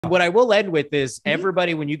What I will end with is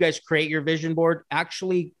everybody, when you guys create your vision board,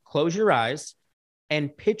 actually close your eyes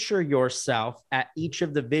and picture yourself at each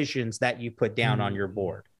of the visions that you put down on your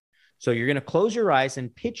board. So you're going to close your eyes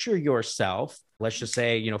and picture yourself. Let's just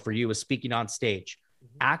say, you know, for you, is speaking on stage.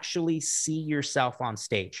 Actually see yourself on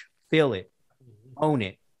stage. Feel it. Own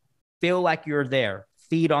it. Feel like you're there.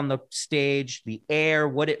 Feet on the stage, the air,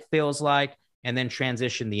 what it feels like, and then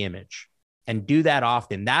transition the image. And do that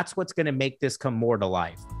often. That's what's going to make this come more to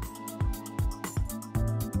life.